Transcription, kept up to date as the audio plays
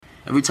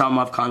every time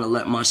I've kind of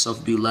let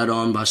myself be led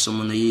on by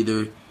someone, they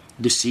either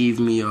deceive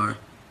me or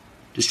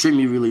just treat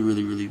me really,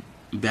 really, really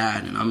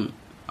bad. And I'm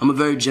a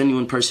very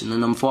genuine person,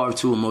 and I'm far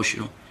too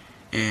emotional,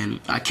 and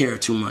I care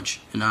too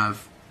much, and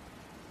I've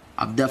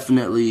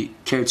definitely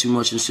cared too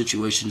much in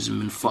situations and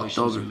been fucked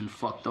over.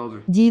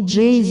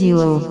 DJ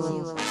Zilla.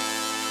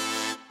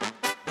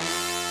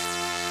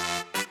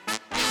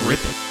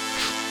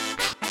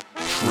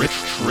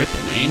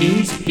 Trippin Aint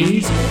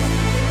EaZy.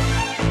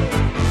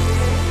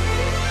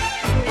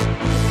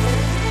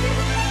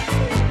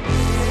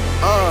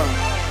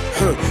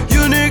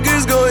 You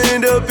niggas gon'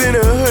 end up in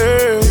a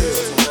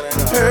hearse.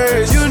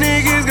 You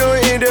niggas gon'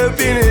 end up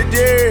in a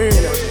dirt.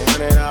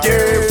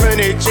 Dirt from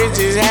the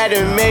trenches, had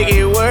to make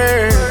it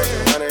work.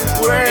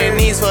 And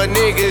these fuck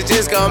niggas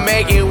just gon'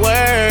 make it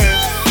worse.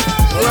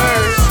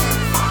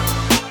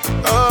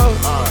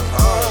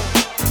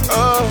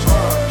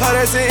 How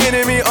that's an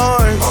enemy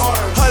arms.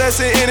 How that's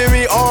an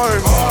enemy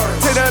arms.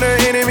 Take down the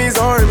enemy's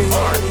army.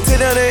 Take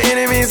down the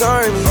enemy's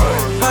army.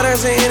 How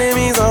that's an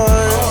enemy's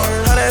arms.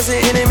 How that's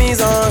an enemy's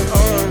arms.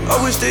 I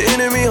wish the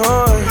enemy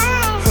harm.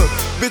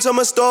 Bitch, I'm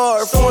a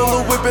star. Foreign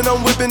little whippin',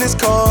 I'm whipping this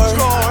car.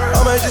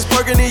 I might just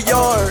park in the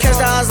yard. Catch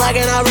the house like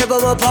and I rip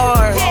them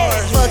apart.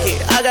 Fuck it,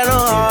 I got no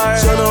heart.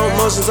 Show no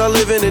emotions, I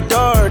live in the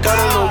dark. I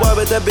don't know why,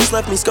 but that bitch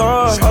left me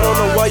scarred. I don't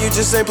know why you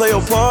just ain't play your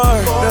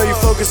part. Now you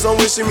focus on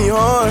wishing me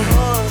harm.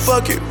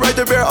 Fuck it, right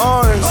there, bare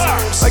arms.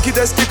 I keep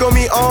that stick on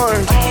me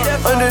arms.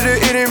 Under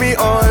the enemy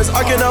arms.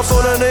 I cannot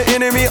fold under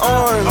enemy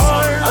arms.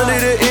 Under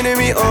the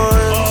enemy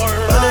arms.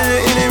 Under the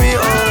enemy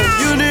arms.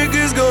 You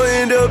niggas gon'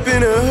 end up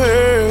in a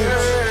hearse.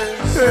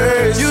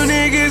 You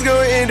niggas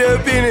gon' end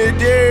up in the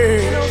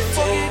dirt.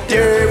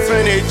 Dirt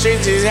from the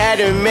trenches, had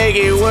to make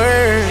it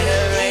work.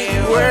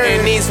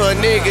 And these fuck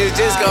niggas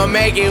just gon'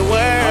 make it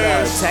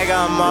work. Take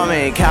a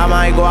moment, count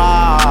my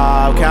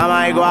guap, count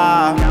my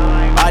guap.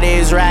 All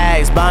these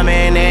racks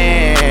bumming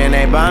in,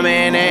 they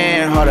bumming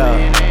in. Hold up,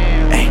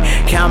 ay,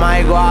 count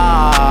my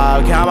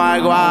guap, count my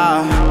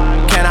guap.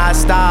 Can I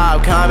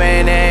stop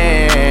coming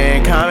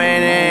in,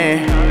 coming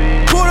in?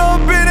 Put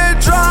up in a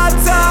drop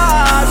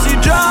top, she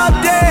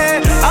dropped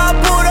it. I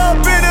put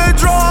up in a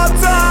drop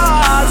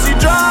top, she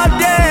dropped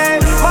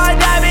it. My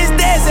diamonds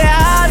dancing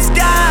high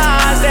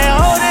skies, they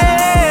hold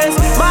this.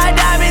 My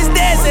diamonds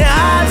dancing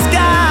high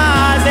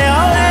skies, they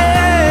hold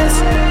this.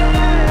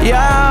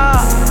 Yeah,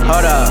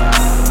 hold up,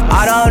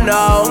 I don't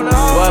know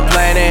what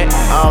planet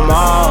I'm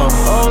on.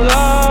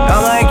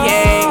 I'm a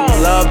king,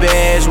 little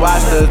bitch,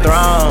 watch the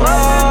throne.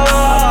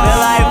 I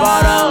feel like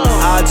Votto,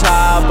 I'll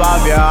top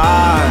off your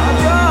heart.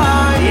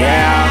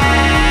 Yeah,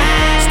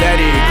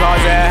 steady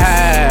causing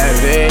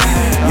havoc.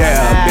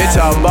 Yeah, bitch,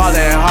 I'm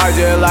ballin' hard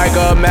just like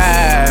a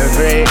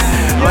maverick.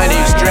 Money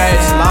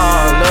stretched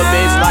long, little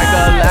bitch like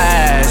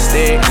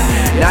elastic.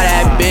 Now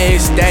that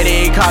bitch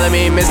steady calling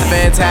me Mr.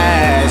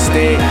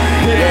 Fantastic.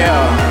 Yeah,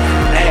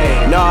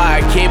 hey, no, I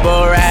keep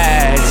a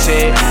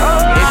ratchet.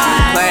 If you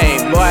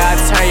play, boy, I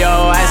turn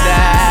your ass to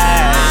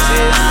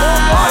ashes.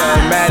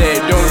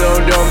 Automatic, doom,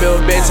 doom, doom, little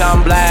bitch,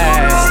 I'm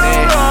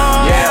blasting.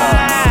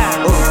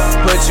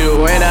 Yeah, put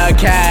you in a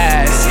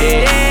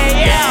casket.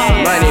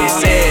 Money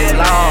sits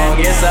long,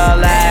 it's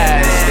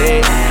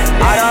elastic.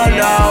 I don't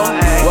know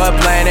what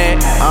planet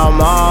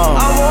I'm on.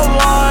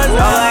 I'm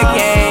a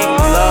king,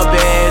 little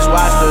bitch,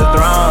 watch the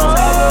throne. I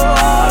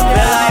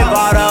feel like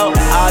Votto,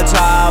 I'll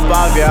top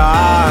off your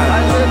heart.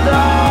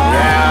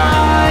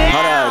 Yeah,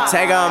 hold up,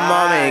 take a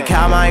moment,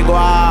 count my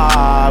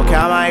guap,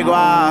 count my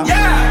guap.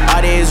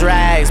 All these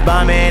racks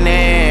bumming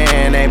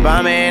in, they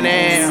bumming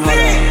in. Hold up.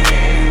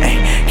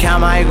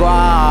 Count my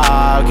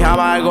guap, count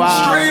my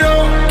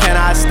guap. Can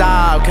I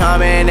stop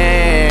coming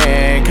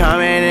in,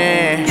 coming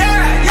in?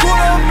 Put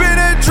up in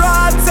a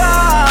drop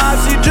top,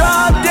 she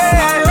dropped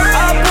it.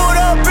 I put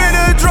up in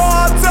a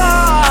drop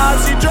top,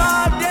 she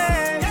dropped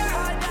it.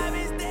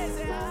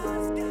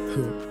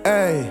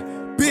 Hey,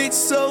 bitch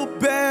so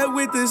bad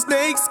with the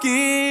snake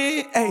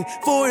skin. Hey,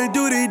 foreign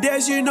duty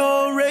dash, you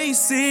know I'm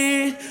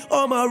racing.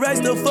 All my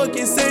racks the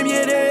fucking same,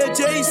 yeah, they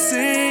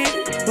adjacent.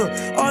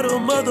 All the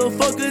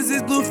motherfuckers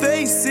is blue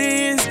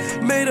faces.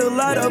 Made a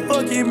lot of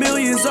fucking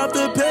millions off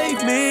the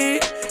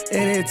pavement.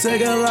 And it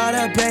took a lot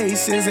of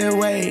patience and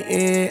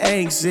waiting,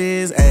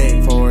 anxious.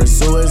 Ayy, for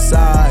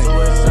suicide,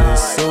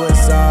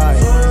 suicide,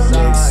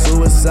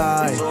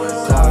 suicide,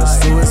 call it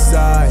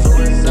suicide,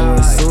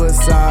 for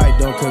suicide,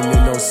 don't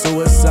commit no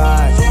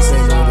suicide.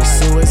 Say no to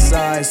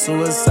suicide,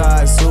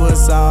 suicide,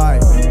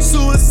 suicide.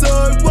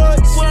 Suicide, what?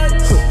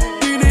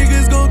 These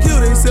niggas gon' kill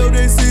themselves,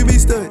 they see me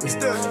stuntin'.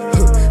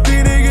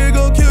 These niggas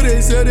gon' kill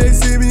themselves, they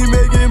see me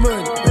making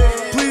money.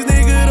 Please,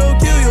 nigga, don't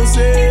kill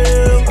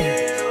yourself.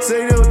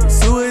 Say no to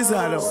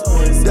suicide,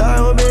 die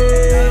on me.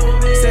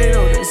 Say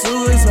no to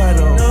suicide,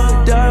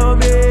 die on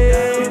me.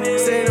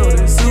 Say no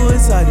to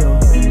suicide,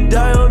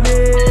 die on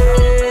me.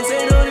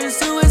 Say no to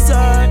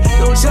suicide,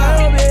 don't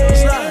die on me.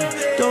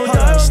 Don't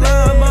die,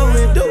 slime on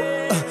with dope,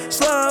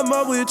 slime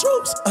on with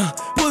troops.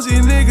 Pussy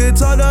nigga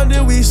talk down,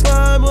 then we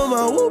slime on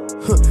my whoop.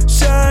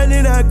 Shine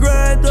and I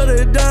grind, throw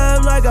the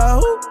dime like a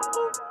hoop.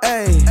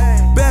 Ayy,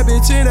 back That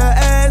bitch in her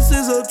ass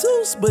is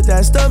obtuse, but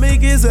that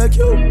stomach is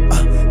acute.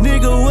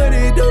 Nigga, what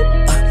it do?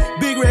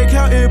 Big red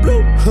counting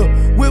blue.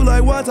 Whip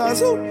like water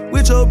soup,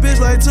 with your bitch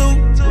like two.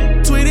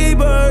 Tweety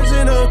birds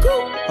in a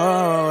coop.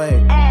 Oh,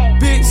 wait.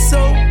 Bitch so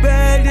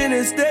bad in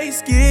a snake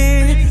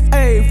skin.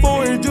 Ayy,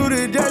 foreign do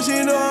the dash,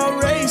 you know I'm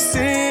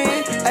racing.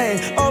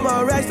 Ayy, all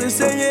my racks the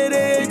same, yeah,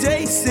 they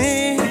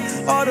adjacent.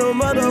 All the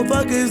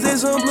motherfuckers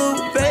is some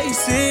blue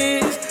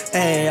faces.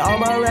 Ayy, all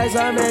my racks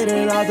I made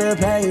it off the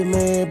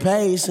pavement.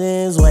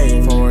 Patience,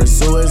 waiting for a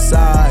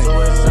suicide.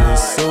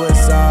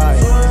 Suicide,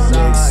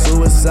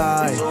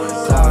 suicide,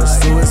 call it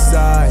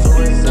suicide.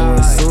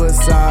 Doing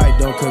suicide,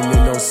 don't commit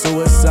no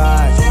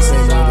suicide.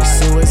 Say no to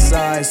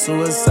suicide,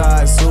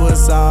 suicide,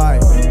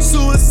 suicide.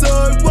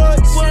 Suicide, what?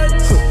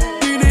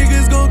 These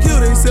niggas gon' kill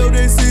themselves,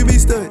 they see me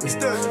stunt. These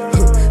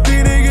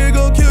niggas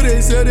gon' kill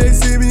themselves, they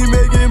see me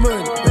making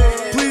money.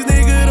 Please,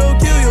 nigga, don't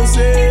kill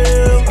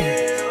yourself.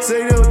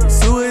 Say no to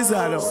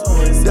suicide,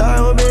 don't die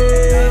on me.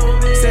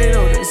 Say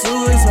no to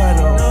suicide,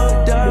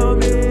 don't die on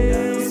me.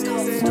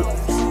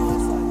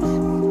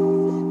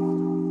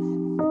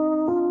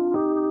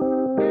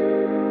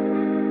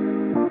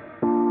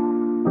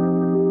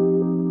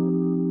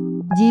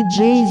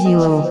 DJ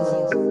Zilla.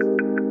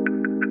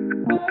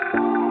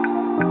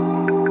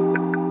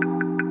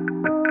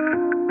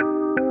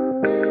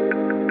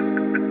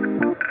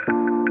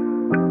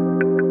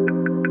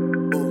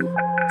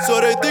 So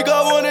they think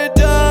I wanna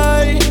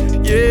die,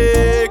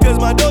 yeah, cause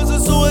my dose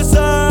is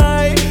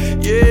suicide,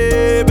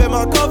 yeah, bet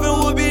my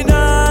coffin would be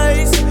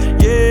nice,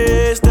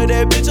 yeah, stir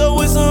that bitch up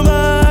with some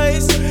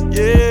ice,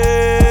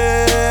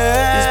 yeah.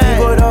 These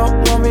people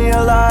don't want me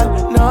alive,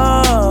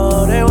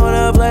 no, they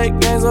wanna play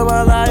games with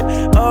my life,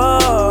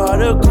 oh,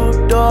 the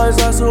coupe doors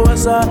are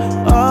suicide,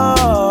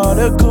 oh,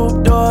 the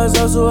coupe doors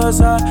are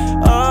suicide,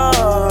 oh.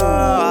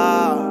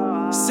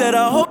 Said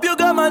I hope you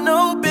got my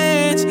no,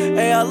 bitch.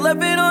 Hey, I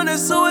left it on the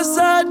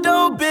suicide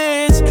note,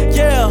 bitch.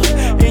 Yeah,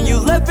 and you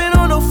left it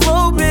on the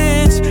floor,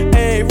 bitch.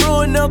 Hey,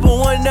 rule number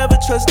one, never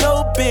trust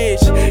no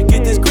bitch.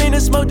 Get this green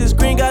and smoke this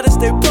green, gotta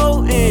stay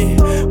potent.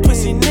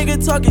 Pussy nigga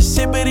talking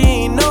shit, but he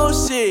ain't no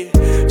shit.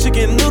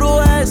 Chicken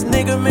noodle ass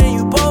nigga, man,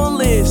 you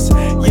boneless.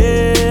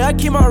 Yeah, I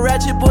keep my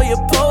ratchet boy, you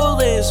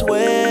Polish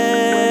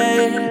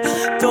way.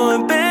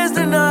 Throwing bands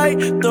tonight,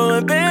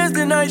 throwing bands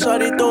tonight,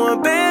 shawty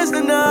throwing bands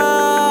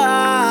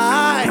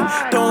tonight,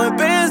 throwing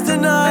bands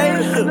tonight.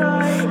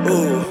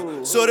 Ooh.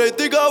 So they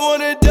think I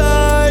wanna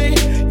die,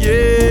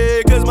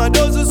 yeah, cause my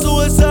dose is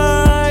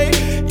suicide,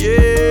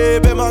 yeah,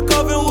 bet my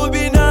coffin would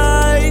be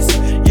nice,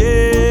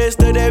 yeah,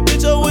 stir that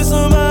bitch up with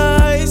some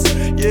ice,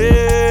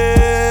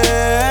 yeah.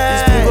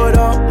 These people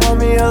don't want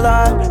me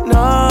alive,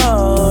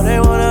 no, they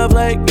wanna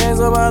play games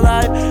with my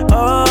life,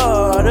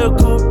 oh, the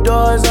coupe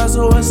doors are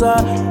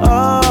suicide,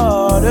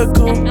 oh, the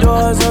coupe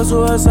doors are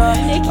suicide.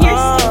 Nick,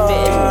 you're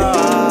stupid.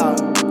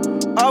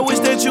 I wish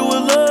that you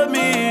would love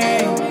me.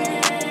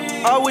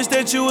 I wish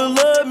that you would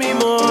love me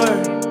more.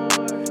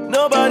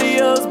 Nobody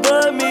else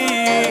but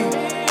me.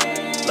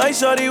 Like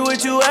shawty,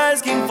 what you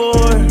asking for?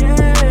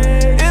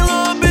 And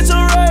little bitch,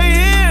 I'm right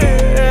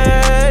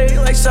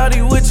here. Like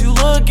shawty, what you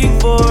looking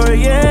for?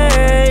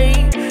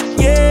 Yeah,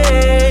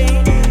 yeah.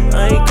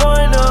 I ain't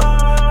going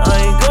nowhere.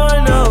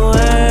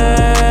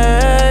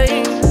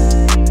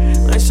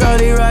 Like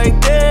shawty, right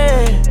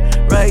there,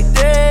 right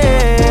there.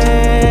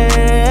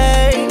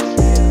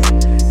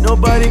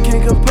 Nobody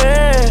can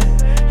compare,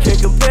 can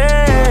compare.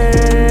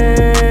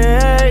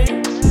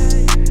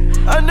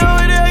 I know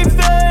it ain't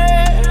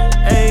fair,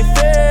 ain't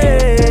fair.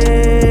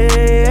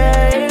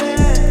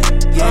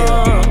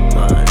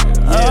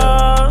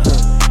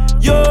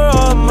 You're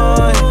all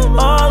mine,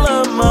 all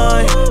of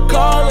mine.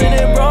 Calling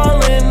and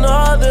brawling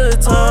all the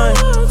time.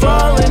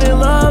 Falling in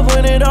love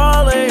when it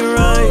all ain't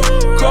right.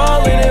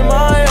 Crawling in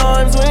my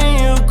arms when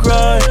you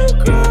cry.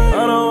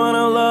 I don't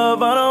wanna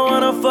love, I don't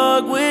wanna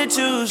fuck with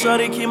you.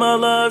 Shawty, keep my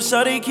love,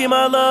 shawty, keep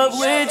my love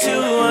with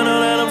you. I know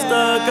that I'm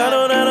stuck, I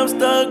know that I'm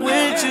stuck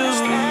with you.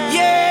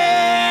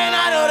 Yeah, and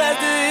I know that's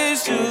the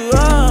issue.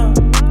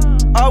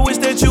 I wish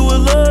that you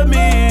would love me.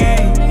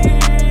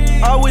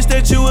 I wish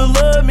that you would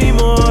love me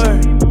more.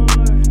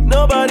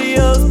 Nobody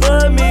else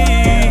but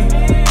me.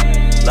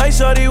 Like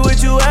shawty,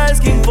 what you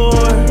asking for?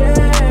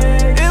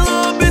 And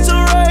little bitch,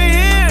 I'm right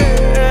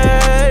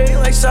here.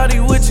 Like shawty,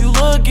 what you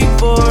looking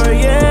for?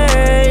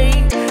 Yeah,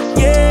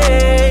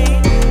 yeah.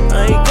 I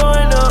ain't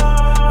going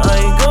nowhere.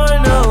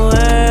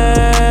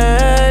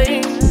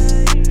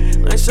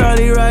 Like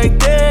shawty, right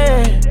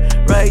there,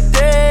 right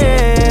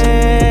there.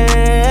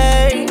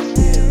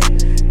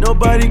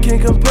 Nobody can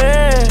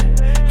compare,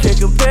 can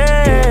compare.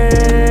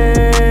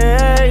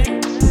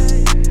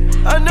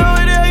 I know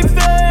it ain't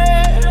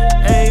fair,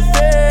 ain't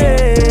fair.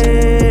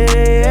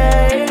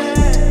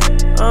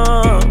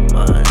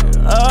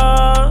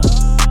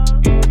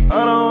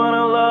 I don't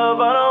wanna love,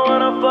 I don't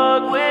wanna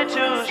fuck with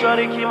you.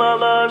 Shawty, keep my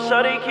love,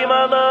 shawty, keep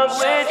my love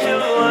with you.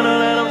 I know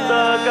that I'm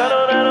stuck, I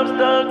know that I'm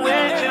stuck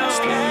with you.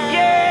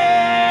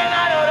 Yeah, and I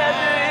know that's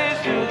the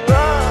issue.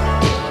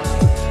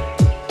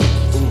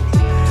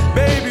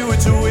 Baby,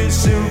 what you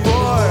wishing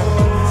for?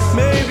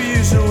 Maybe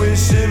you should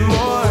wish it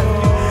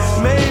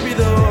more. Maybe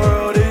the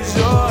world is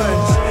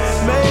yours.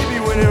 Maybe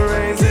when it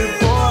rains it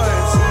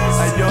pours.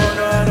 I don't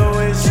know how to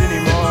wish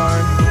anymore.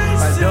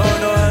 I don't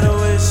know how to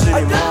wish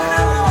anymore.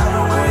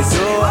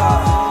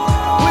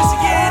 Wish to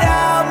get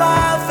out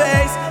my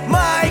face.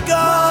 Might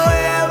go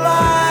and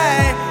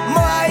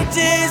might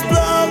just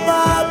blow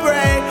my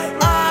brain.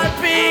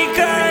 R.P.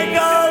 Kurt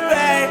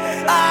Cobain.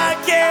 I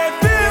can't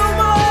feel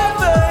my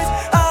face.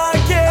 I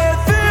can't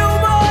feel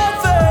my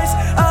face.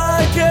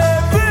 I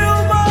can't feel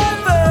my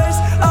face.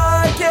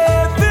 I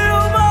can't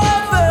feel my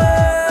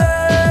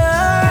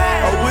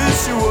face. I wish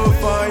you would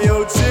find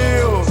your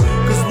chill,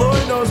 cause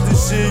Lord knows this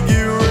shit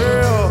get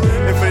real.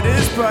 And for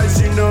this price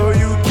you know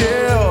you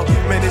kill.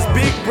 Man, it's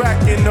big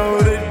brack, you know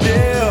the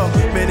deal.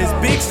 Man, it's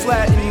big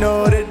slat, you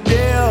know the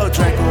deal.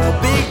 Drank with a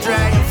big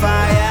dragon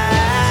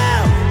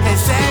fire. And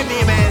save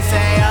me, man,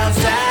 say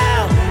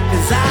yourself,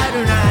 cause I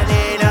do not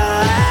need no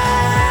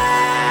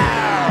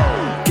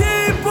help.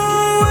 Keep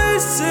on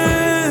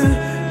wishing,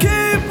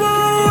 keep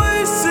on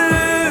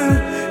wishing,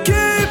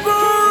 keep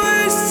on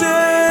wishing.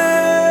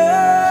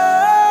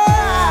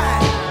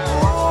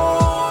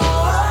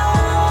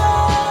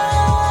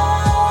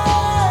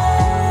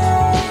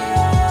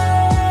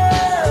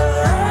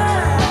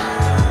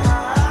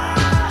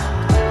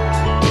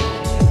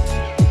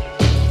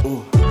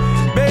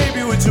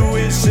 Baby, what you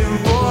wishing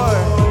for?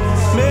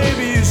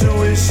 Maybe you should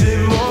wish it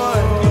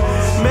more.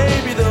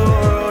 Maybe the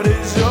world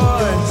is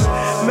yours.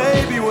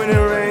 Maybe when it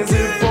rains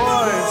it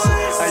pours.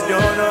 I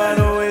don't know how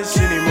to wish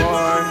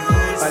anymore.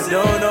 I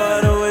don't know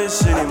how to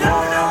wish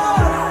anymore.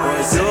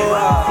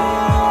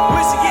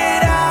 Wish to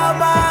get out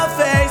my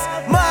face.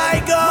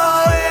 Might go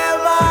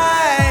and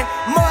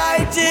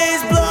might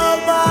just blow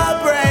my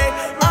brain.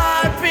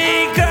 R.P.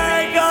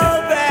 Kurt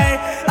Cobain.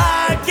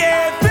 I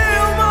can't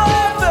feel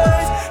my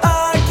face. I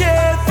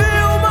can't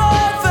feel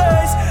my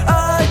face. I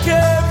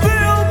can't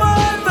feel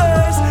my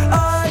face. I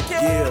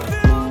can't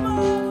feel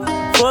my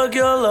face. Fuck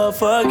your love,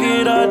 fuck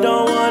it, I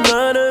don't want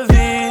none of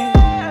it.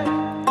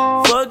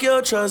 Fuck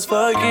your trust,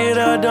 fuck it,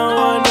 I don't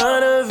want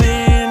none of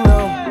it, no.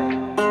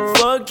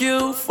 Fuck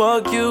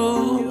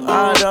you,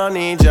 I don't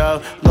need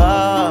your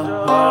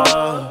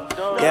love,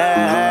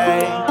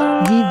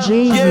 yeah.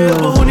 DJ Yeah, but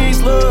Zilla. who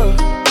needs love?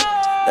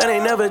 That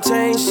ain't never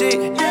changed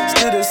shit.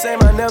 Still the same,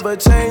 I never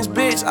changed,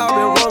 bitch. I've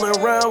been rolling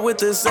around with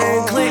the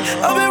same clique.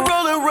 I've been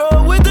rolling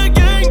around with the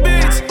gang,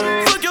 bitch.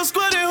 Fuck your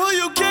squad and who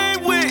you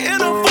came with.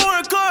 In a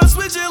foreign car,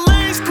 switching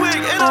lanes quick.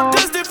 And I'm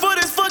destined for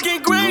this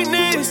fucking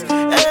greatness.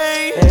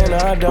 Ayy. And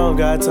I don't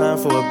got time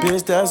for a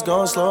bitch that's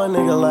gon' slow a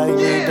nigga like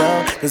me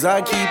down. Cause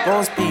I keep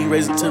on speed,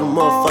 racing to the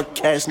motherfucking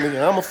cash,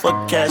 nigga. I'm a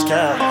fucking cash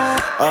cow.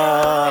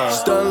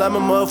 Stuntin' like my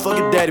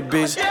motherfucking daddy,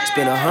 bitch.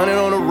 Spend 100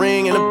 on a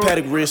ring and a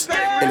paddock wrist.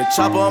 And the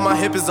chopper on my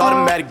hip is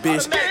automatic,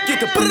 bitch. Get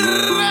the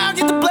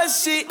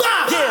blessed shit,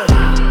 yeah.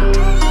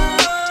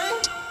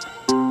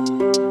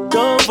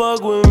 Don't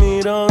fuck with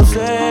me, don't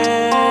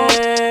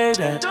say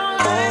that.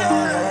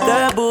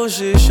 That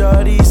bullshit,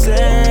 shawty,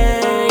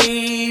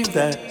 save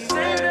that.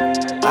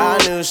 I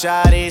knew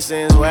shawty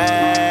since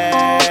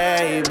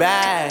way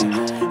back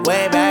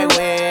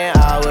when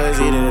I was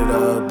eating it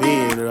up,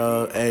 beating it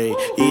up, ayy.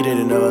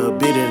 Eating it up,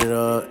 beating it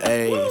up,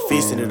 ayy.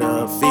 Feasting it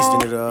up,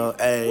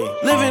 ayy.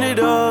 Living it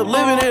up,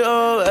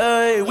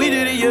 ayy. We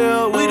did it,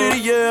 yeah,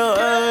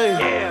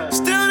 ayy.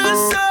 Still the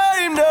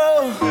same,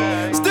 though.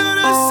 Still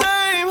the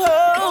same,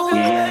 ho.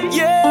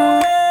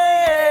 Yeah.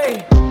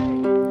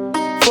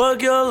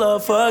 Fuck your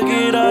love, fuck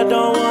it, I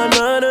don't want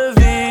none of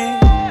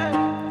it.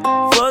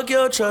 Fuck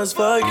your trust,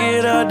 fuck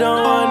it, I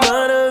don't want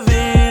none of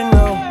it,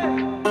 no.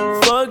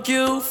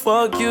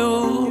 Fuck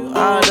you,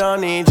 I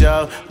don't need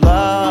your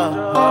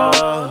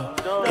love,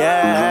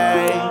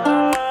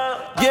 yeah.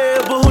 Yeah,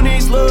 but who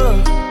needs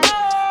love?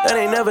 That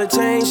ain't never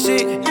changed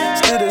shit.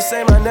 Still the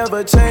same, I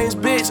never changed,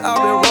 bitch. I've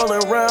been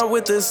rolling around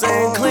with the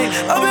same clique.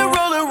 I've been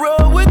rolling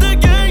around with the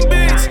gang,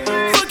 bitch.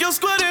 Fuck your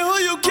squad and who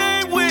you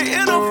came with.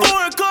 In a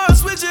foreign car,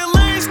 switching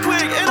lanes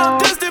quick. And I'm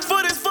destined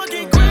for this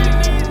fucking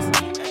greatness.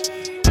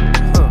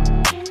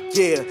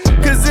 Yeah,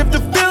 cause if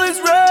the feeling's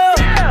real,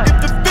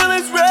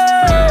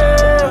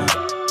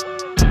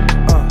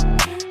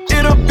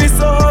 it'll be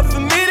so hard for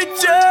me to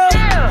chill,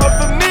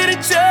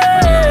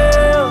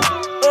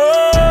 oh,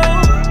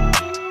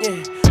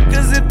 yeah,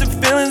 cause if the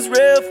feeling's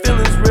real,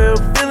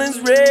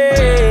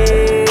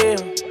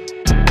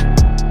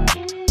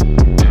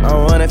 I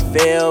wanna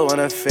feel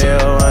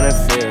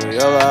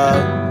your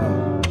love.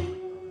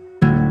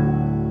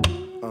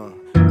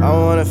 I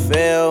wanna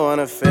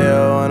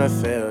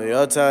feel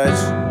your touch.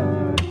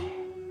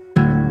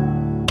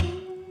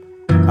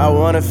 I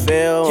wanna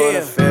feel on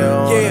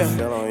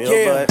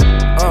your butt.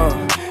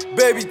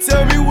 Baby,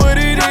 tell me what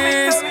it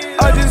is.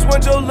 I just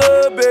want your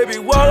love, baby,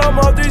 while I'm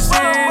off this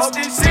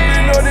shit.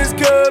 Sipping on this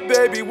cup,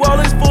 baby, while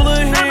it's full of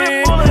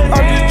hit.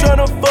 I'm just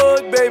tryna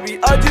fuck, baby,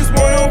 I just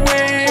wanna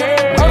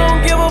win. I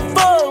don't give a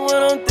fuck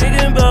when I'm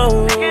thinking about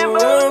you.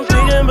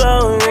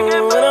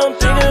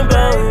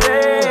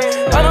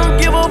 I don't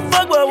give a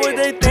fuck about what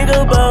they think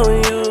about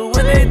you.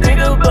 What they think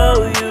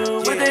about you.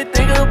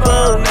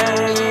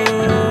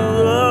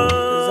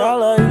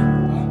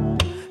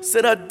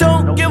 Said I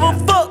don't give a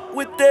fuck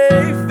what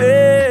they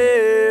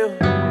feel.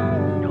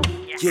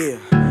 Yeah,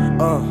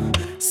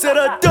 said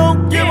I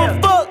don't give a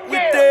fuck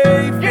what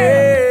they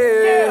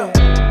feel.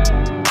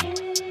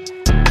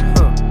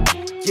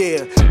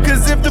 Yeah,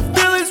 cause if the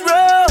feeling's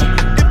real,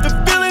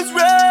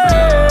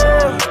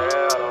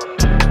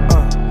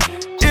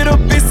 it'll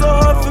be so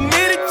hard for me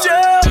to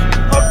chill,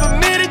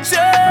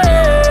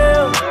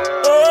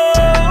 Oh,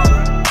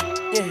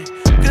 yeah,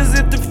 cause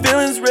if the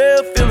feeling's real,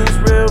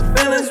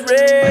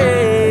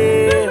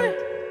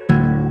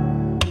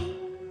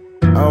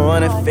 I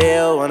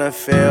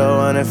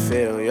wanna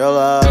feel your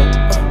love.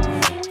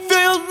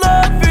 Feel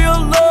love,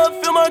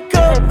 feel my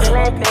cup.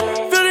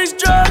 Feel these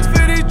drugs,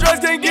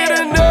 can't get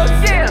enough.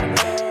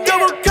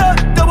 Double cup,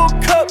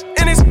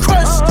 and it's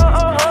crushed.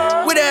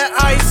 With that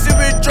ice, sip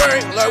it,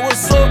 drink, like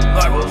what's up?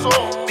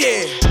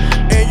 Yeah,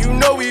 and you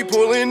know we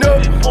pulling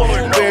up.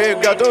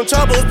 Yeah, got them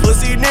choppers,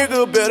 pussy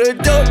nigga, better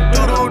duck.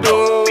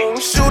 Do.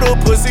 Shoot a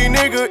pussy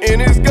nigga in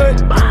his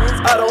gut.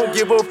 I don't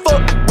give a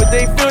fuck what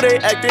they feel, they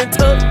acting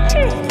tough.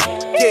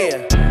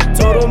 Yeah,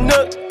 told them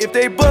nut if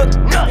they buck.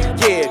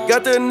 Yeah,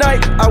 got the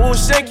knife, I will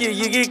shank you,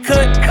 you get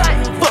cut.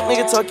 Fuck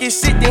nigga talking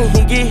shit, then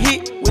he get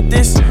hit with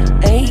this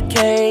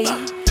AK.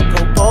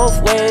 Go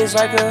both ways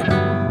like a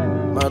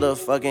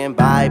motherfucking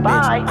bye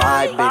bitch.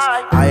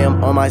 I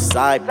am on my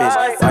side, bitch.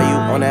 Why you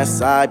on that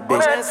side,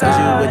 bitch? Cause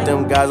you with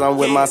them guys, I'm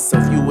with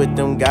myself. You with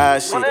them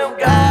guys, shit.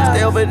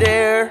 Stay over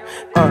there,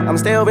 I'ma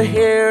stay over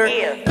here.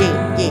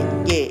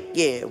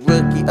 Yeah.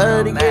 Rookie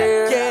of the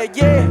year.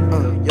 Yeah.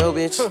 Yo,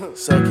 bitch,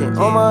 sucking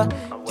on my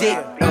dick.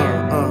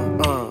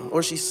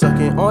 Or she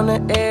sucking on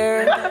the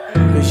air.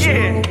 Cause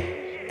you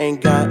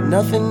ain't got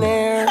nothing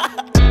there.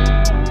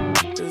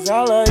 Cause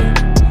I love you.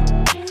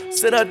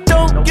 Said I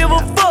don't give a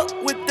fuck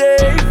what they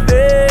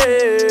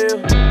feel.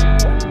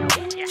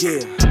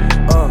 Yeah,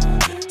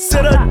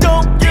 said I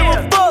don't give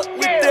a fuck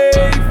what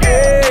they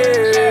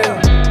feel.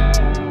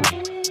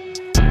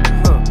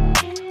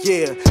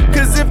 Yeah,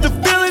 cause if the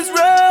feeling's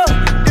real,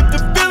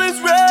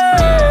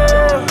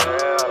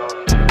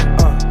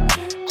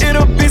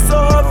 it'll be so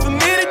hard for me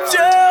to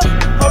chill,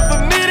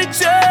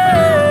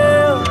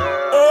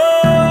 Oh,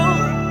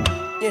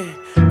 yeah,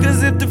 cause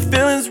if the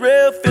feeling's real.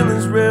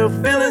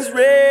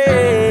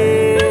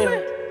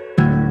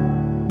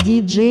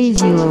 DJ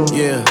Zilla.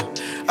 Yeah,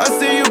 I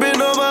see you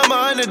been on my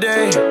mind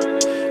today.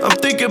 I'm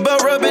thinking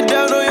about rubbing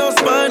down on your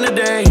spine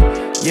today.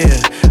 Yeah,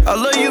 I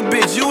love you,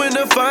 bitch, you in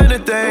the finer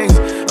things.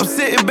 I'm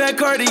sitting back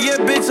harder, yeah,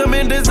 bitch, I'm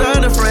in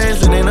designer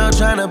frames. And they not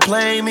tryna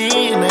play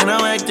me, and they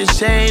not acting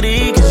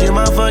shady, cause you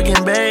my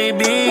fucking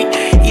baby.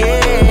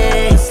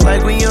 Yeah, it's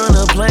like we on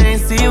a plane,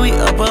 see, we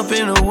up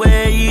in the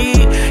way.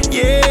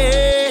 Yeah.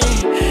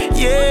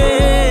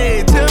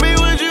 Tell me,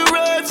 would you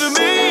ride for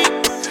me?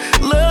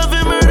 Love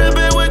and murder,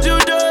 babe, would you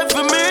die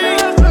for me?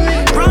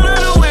 Run out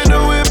the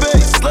window and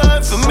back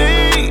slide for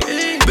me.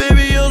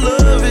 Baby, your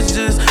love is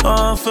just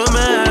all for me.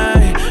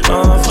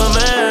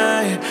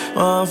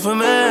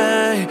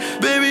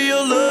 Baby,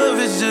 your love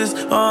is just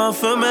all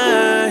for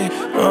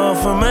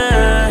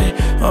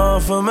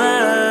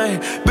me.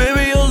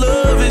 Baby, your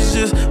love is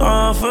just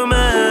all for me.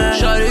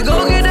 Shawty,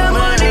 go get that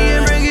money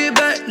and bring it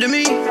back to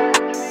me.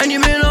 And you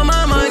been on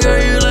my mind,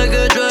 girl, you like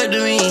a drug to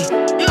me.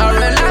 I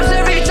relapse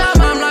every time,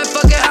 I'm like,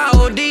 fuck it, I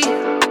OD.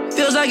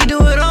 Feels like you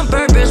do it on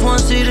purpose,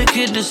 once see the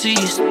kid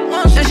deceased.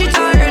 And she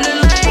tired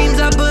of lanes,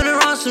 I put her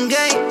on some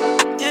game.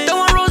 Don't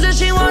want roses,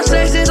 she wants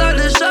sex since I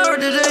just showered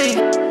today.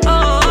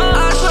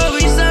 I swear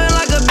we sound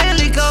like a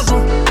Bentley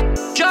couple.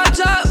 Drop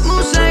top,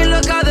 Moussain,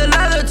 look how the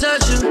leather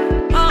touch you.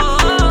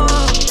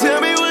 Tell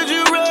me, would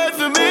you ride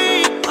for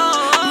me?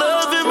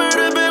 Love and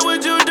murder, babe,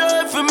 would you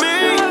die for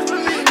me?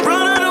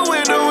 Run out the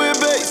window and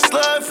back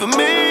slide for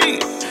me.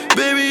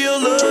 Baby, your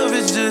love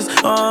is just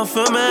all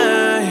for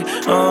me.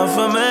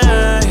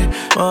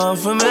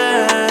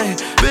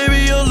 Baby,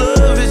 your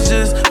love is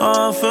just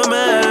all for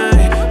me.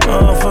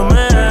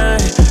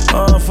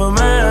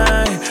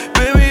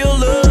 Baby, your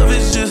love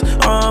is just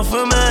all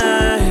for me.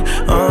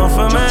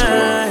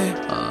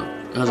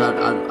 Because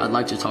I'd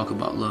like to talk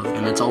about love,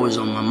 and it's always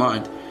on my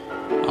mind.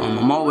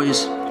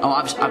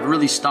 I've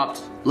really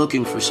stopped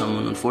looking for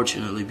someone,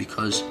 unfortunately,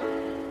 because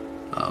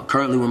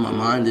currently where my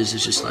mind is,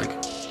 it's just like,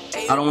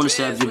 I don't want to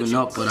say I've given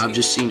up, but I've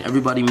just seen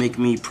everybody make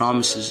me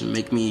promises and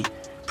make me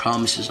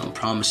promises on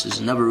promises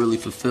and never really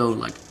fulfilled.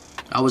 Like,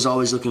 I was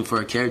always looking for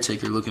a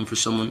caretaker, looking for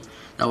someone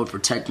that would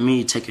protect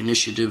me, take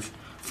initiative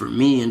for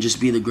me, and just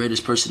be the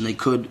greatest person they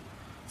could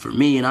for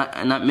me. And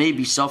that may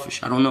be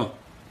selfish, I don't know,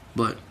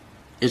 but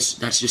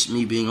that's just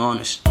me being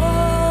honest.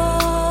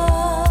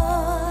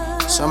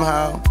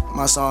 Somehow,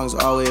 my songs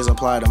always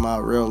apply to my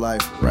real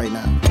life right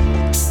now.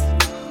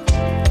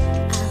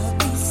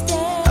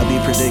 I be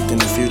predicting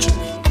the future.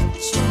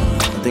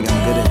 I think I'm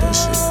good at that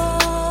shit.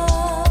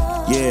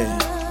 Yeah.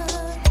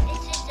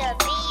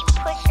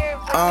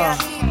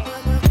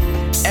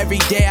 Every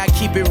day I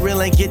keep it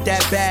real and get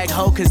that bag,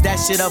 ho, cause that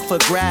shit up for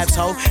grabs,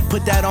 ho.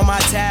 Put that on my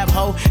tab,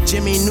 ho.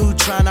 Jimmy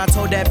Neutron, I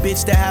told that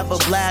bitch to have a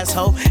blast,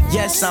 ho.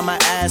 Yes, I'm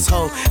an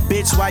asshole.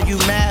 Bitch, why you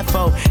mad,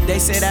 fo? They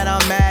say that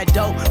I'm mad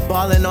dope.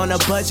 Ballin' on a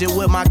budget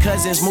with my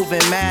cousins,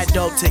 moving mad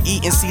dope to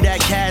eat and see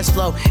that cash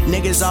flow.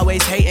 Niggas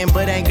always hating,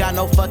 but ain't got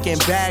no fucking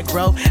bag,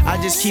 bro. I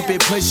just keep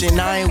it pushing,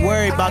 I ain't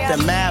worried about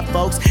the math,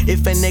 folks.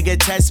 If a nigga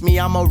test me,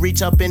 I'ma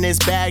reach up in his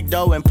bag,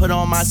 though, and put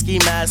on my ski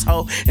mask,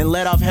 ho, and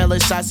let off hella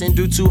shots and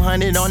do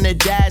 200 on the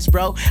dash,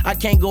 bro. I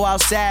can't go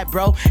outside,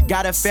 bro.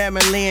 Got a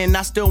family and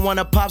I still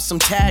wanna pop some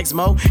tags,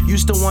 mo.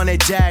 Used to want a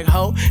Jag,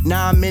 ho.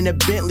 Now I'm in a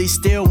Bentley,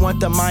 still want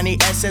the money.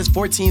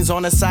 SS14s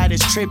on the side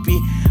is Trippie.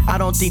 I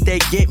don't think they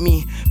get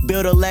me.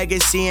 Build a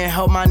legacy and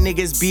help my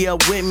niggas be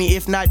up with me.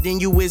 If not,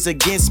 then you is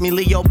against me.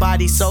 Leave your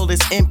body, soul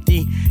is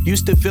empty.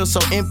 Used to feel so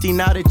empty,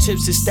 now the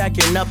chips is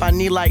stacking up. I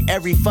need like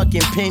every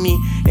fucking penny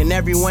and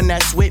everyone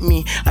that's with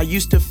me. I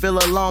used to feel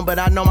alone, but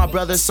I know my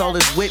brother's soul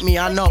is with me.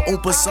 I know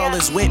Oompa's soul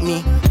is with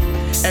me.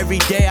 Every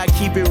day I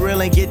keep it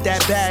real and get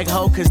that bag,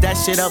 ho, cause that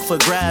shit up for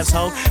grabs,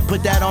 ho.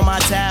 Put that on my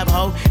tab,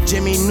 ho.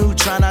 Jimmy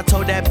Neutron, I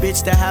told that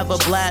bitch to have a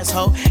blast,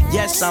 ho.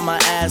 Yes, I'm an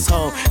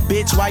asshole.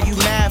 Bitch, why you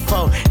mad,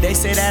 fo? They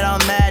say that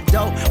I'm mad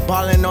dope.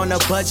 Ballin' on a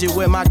budget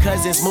with my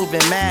cousins,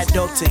 moving mad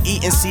dope to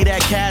eat and see that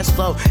cash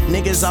flow.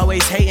 Niggas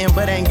always hating,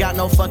 but ain't got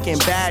no fucking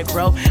bag,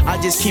 bro.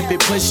 I just keep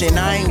it pushing,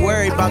 I ain't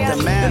worried about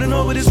the math. Then I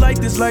know what it's like,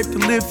 this life to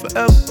live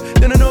forever.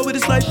 Then I know what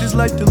it's like, this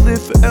life to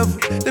live forever.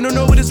 Then I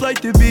know what it's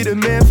like to be the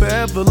man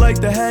forever. Like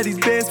to have these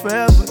bands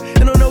forever.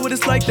 Then I know what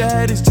it's like to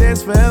have this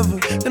chance forever.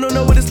 Then I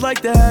know what it's like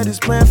to have this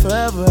plan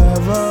forever,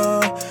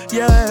 ever.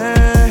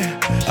 Yeah,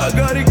 I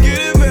gotta get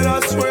it, man,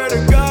 I swear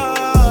to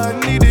God,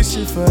 I need this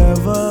shit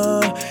forever.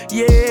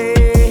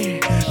 Yeah,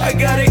 I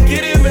gotta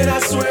get it, man, I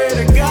swear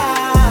to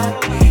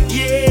God.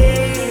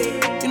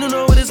 Yeah, you don't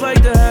know what it's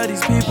like to have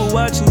these people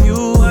watching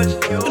you.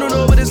 You don't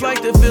know what it's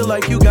like to feel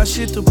like you got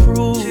shit to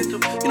prove. You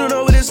don't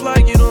know what it's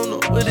like, you don't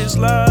know what it's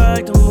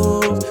like to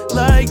move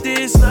like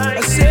this. I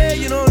said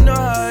you don't know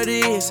how it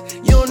is,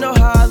 you don't know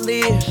how I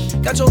live.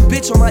 Got your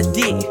bitch on my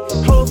dick,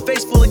 whole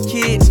face full of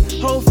kids,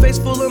 whole face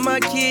full of my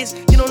kids.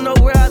 You don't know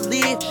where I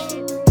live,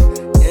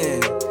 yeah,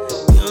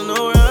 you don't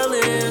know where I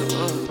live.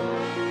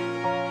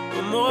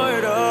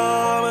 Immortal,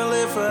 I'ma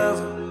live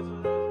forever.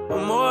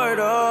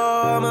 Immortal,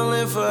 I'ma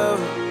live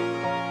forever.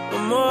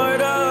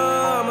 Immortal,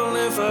 I'ma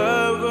live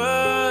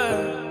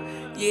forever.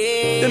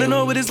 Yeah. Then I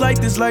know what it's like,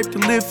 this life to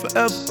live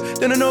forever.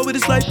 Then I know what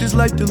it's like, this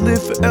life to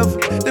live forever.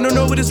 Then I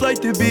know what it's like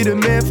to be the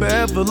man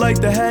forever. Like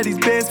to have these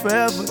bands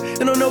forever.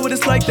 Then I know what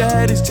it's like to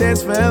have this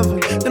chance forever.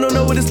 Then I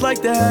know what it's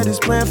like to have this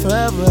plan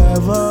forever,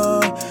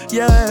 ever.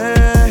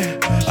 Yeah,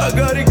 I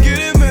gotta get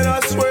it, man, I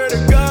swear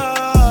to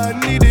God, I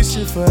need this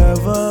shit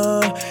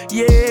forever.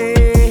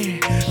 Yeah,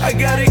 I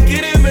gotta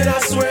get it, man, I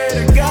swear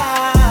to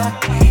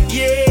God.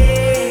 Yeah.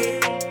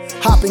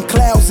 Hopping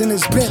clouds in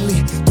his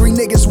Bentley. 3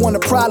 niggas want a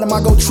problem,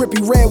 I go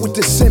Trippie red with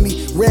the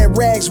semi. Red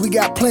rags, we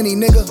got plenty,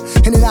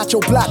 nigga. In and out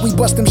your block, we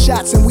bust them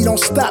shots and we don't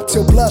stop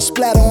till blood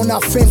splatter on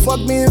our fin.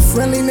 Fuck being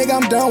friendly, nigga,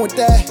 I'm done with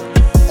that.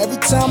 Every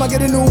time I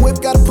get a new whip,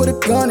 gotta put a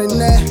gun in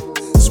there.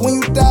 So when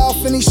you die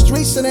off in these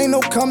streets, it ain't no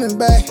coming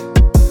back.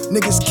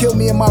 Niggas kill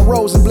me in my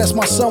rose and bless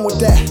my son with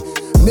that.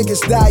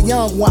 Niggas die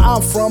young where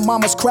I'm from,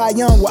 mamas cry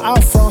young where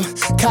I'm from.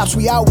 Cops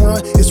we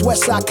outrun, it's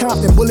Westside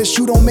Compton. Bullets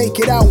you don't make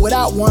it out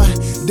without one.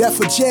 Death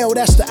or jail,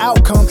 that's the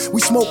outcome. We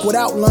smoke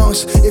without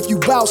lungs. If you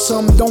bout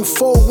something, don't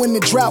fold when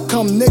the drought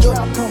come, nigga.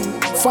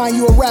 Find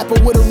you a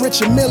rapper with a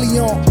richer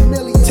million.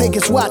 Take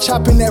his watch,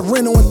 hop in that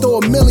rental and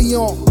throw $1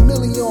 million.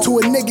 To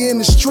a nigga in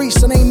the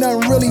streets, and ain't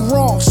nothing really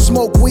wrong.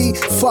 Smoke weed,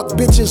 fuck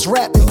bitches,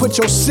 rap and put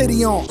your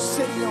city on.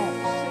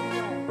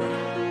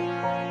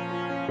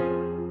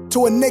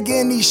 To a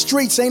nigga in these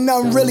streets, ain't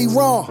nothing really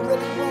wrong.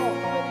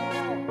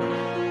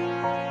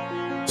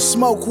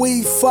 Smoke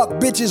weed, fuck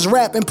bitches,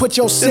 rap, and put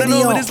your city on. Then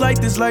I know what it's like,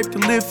 this life to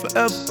live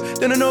forever.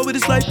 Then I know what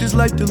it's like, this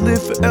life to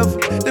live forever.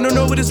 Then I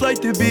know what it's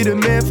like to be the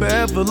man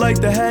forever. Like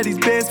to have these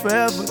bands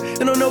forever.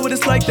 Then I know what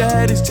it's like to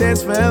have this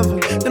chance forever.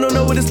 Then I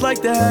know what it's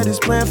like to have this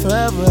plan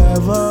forever,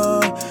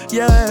 ever.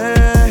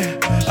 Yeah,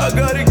 I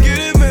gotta get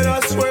it, man, I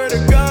swear to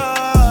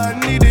God,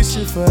 I need this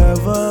shit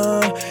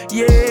forever.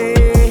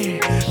 Yeah,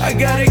 I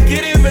gotta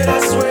get it, man, I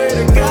swear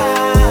to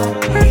God.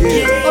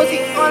 Yeah.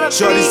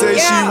 Shorty say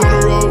she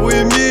wanna roll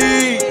with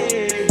me.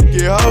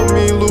 Get out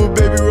me, little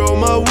baby, roll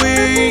my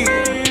weed.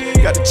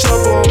 Got the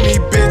chopper on me,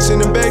 bitch, in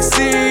the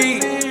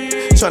backseat.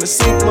 Tryna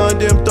sink my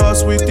damn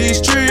thoughts with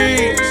these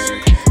trees.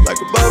 Like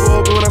a Bible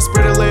open when I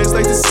spread the legs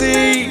like the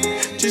sea.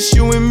 Just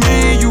you and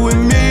me, you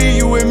and me,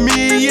 you and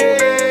me,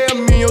 yeah.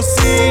 I'm in your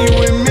scene,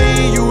 you and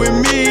me, you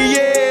and me,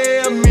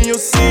 yeah. I'm in your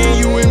scene,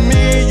 you and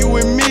me, you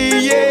and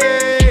me, yeah.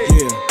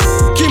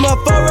 Keep my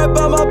phone right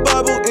by my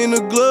Bible in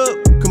the glove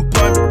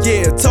compartment,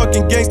 yeah.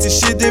 Talking gangsta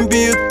shit, then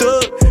be a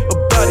thug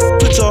about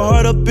it. Put your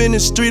heart up in the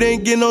street,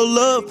 ain't get no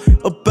love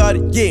about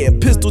it, yeah.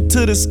 Pistol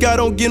to the sky,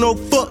 don't get no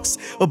fucks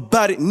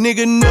about it.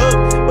 Nigga nut,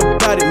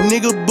 about it,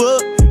 nigga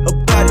buck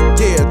about it,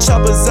 yeah.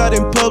 Choppers out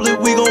in public,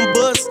 we gon'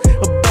 bust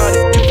about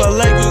it. If I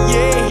like it,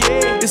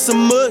 yeah, it's a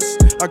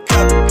must I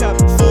cop it.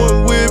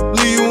 Foreign whip,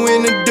 leave you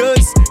in the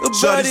dust.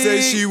 Shawty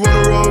say she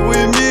wanna roll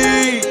with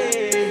me.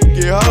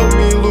 Get hot with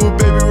me, little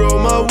baby, roll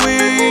my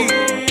weed.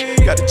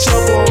 Got the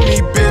chopper on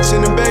me, bitch,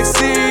 in the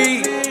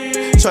backseat.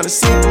 Tryna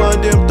sink my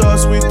damn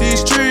thoughts with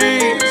these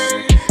trees.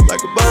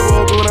 Like a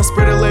bubble, but when I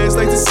spread the legs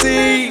like the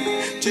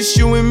sea. Just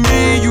you and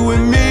me, you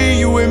and me,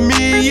 you and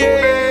me,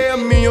 yeah.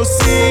 I'm in your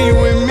sea,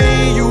 you and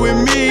me, you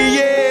and me,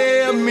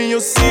 yeah. I'm in your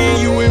sea,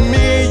 you and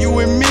me, you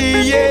and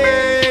me, yeah.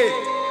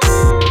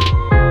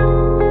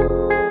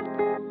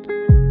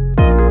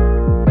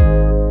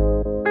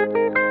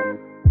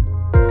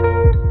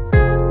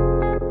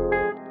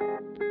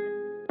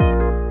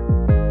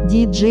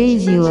 DJ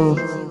Zilla.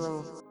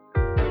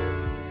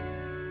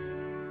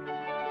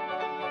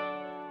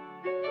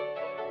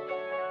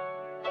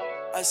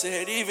 I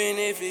said even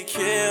if it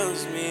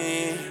kills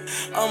me,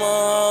 I'ma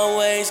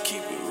always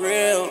keep it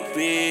real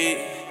big.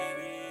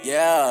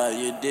 Yeah,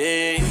 you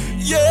dig?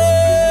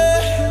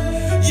 Yeah,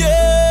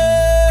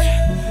 yeah,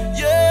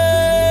 yeah,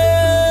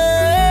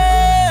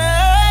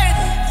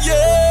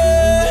 yeah,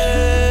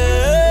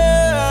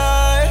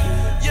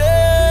 yeah.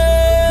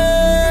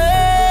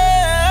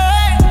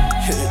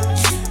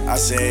 I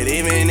said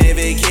even if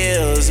it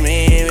kills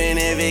me, even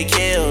if it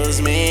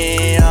kills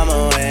me,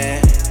 I'ma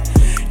win.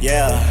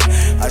 Yeah.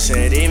 I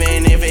said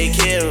even if it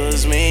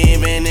kills me,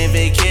 even if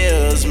it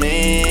kills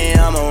me,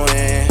 I'ma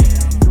win.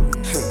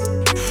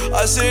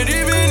 I said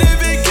even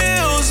if it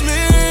kills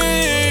me,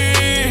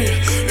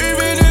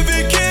 even if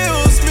it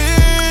kills me,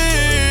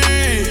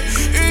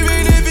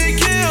 even if it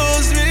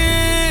kills me.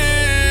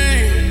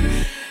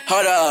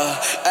 Hold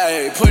up,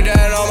 ayy, put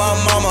that on my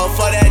mama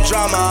for that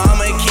drama.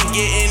 I'ma keep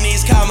getting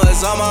these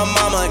commas on my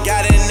mama.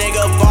 Got a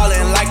nigga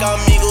ballin' like I'm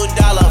Eagle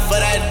Dollar for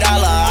that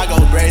dollar. I go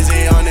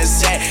crazy on the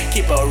set,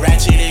 keep a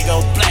ratchet, it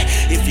go black.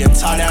 If you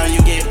talk down,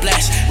 you get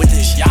blessed with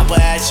this yapper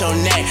at your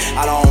neck.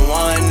 I don't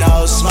want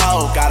no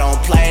smoke, I don't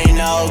play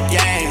no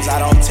games, I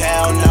don't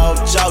tell no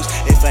jokes.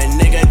 If a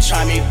nigga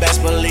try me,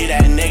 best believe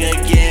that nigga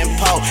getting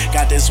poked.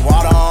 Got this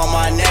water on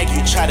my neck,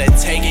 you try to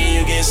take it,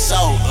 you get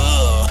soaked.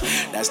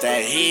 That's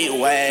that heat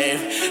wave,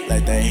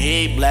 let the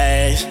heat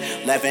blaze.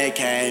 Left and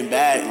came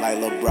back like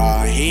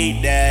LeBron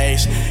heat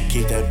days.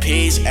 Keep the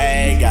peace,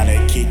 ayy, gotta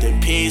keep the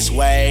peace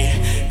way.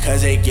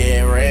 Cause it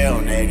get real,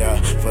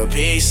 nigga, for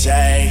peace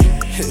sake.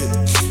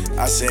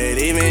 I said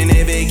even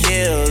if it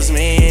kills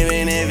me,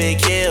 even if it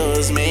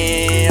kills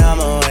me,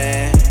 I'ma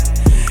win.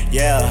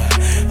 Yeah,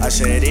 I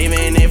said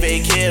even if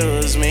it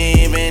kills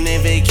me, even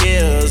if it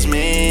kills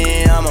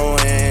me, I'ma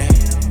win.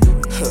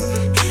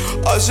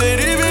 I said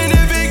even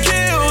if it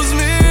kills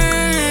me,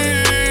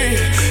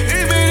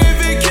 even if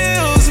it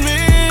kills me,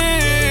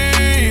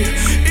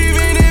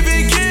 even if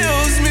it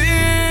kills me.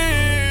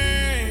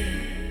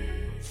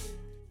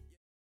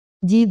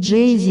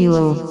 DJ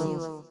Zilla.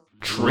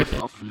 Trippin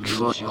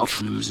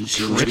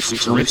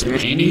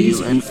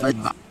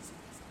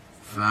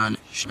Fan,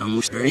 dan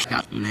moest er echt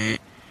nee.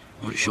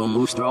 Maar zo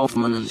moest er af,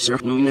 man, en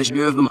zegt nu in de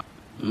schuiven,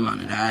 man,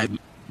 en hij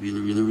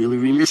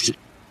really missed it.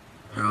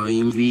 Hij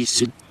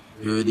investeert,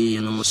 die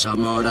en dan moest hij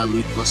maar dat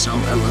lukt, was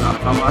aan, en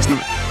dan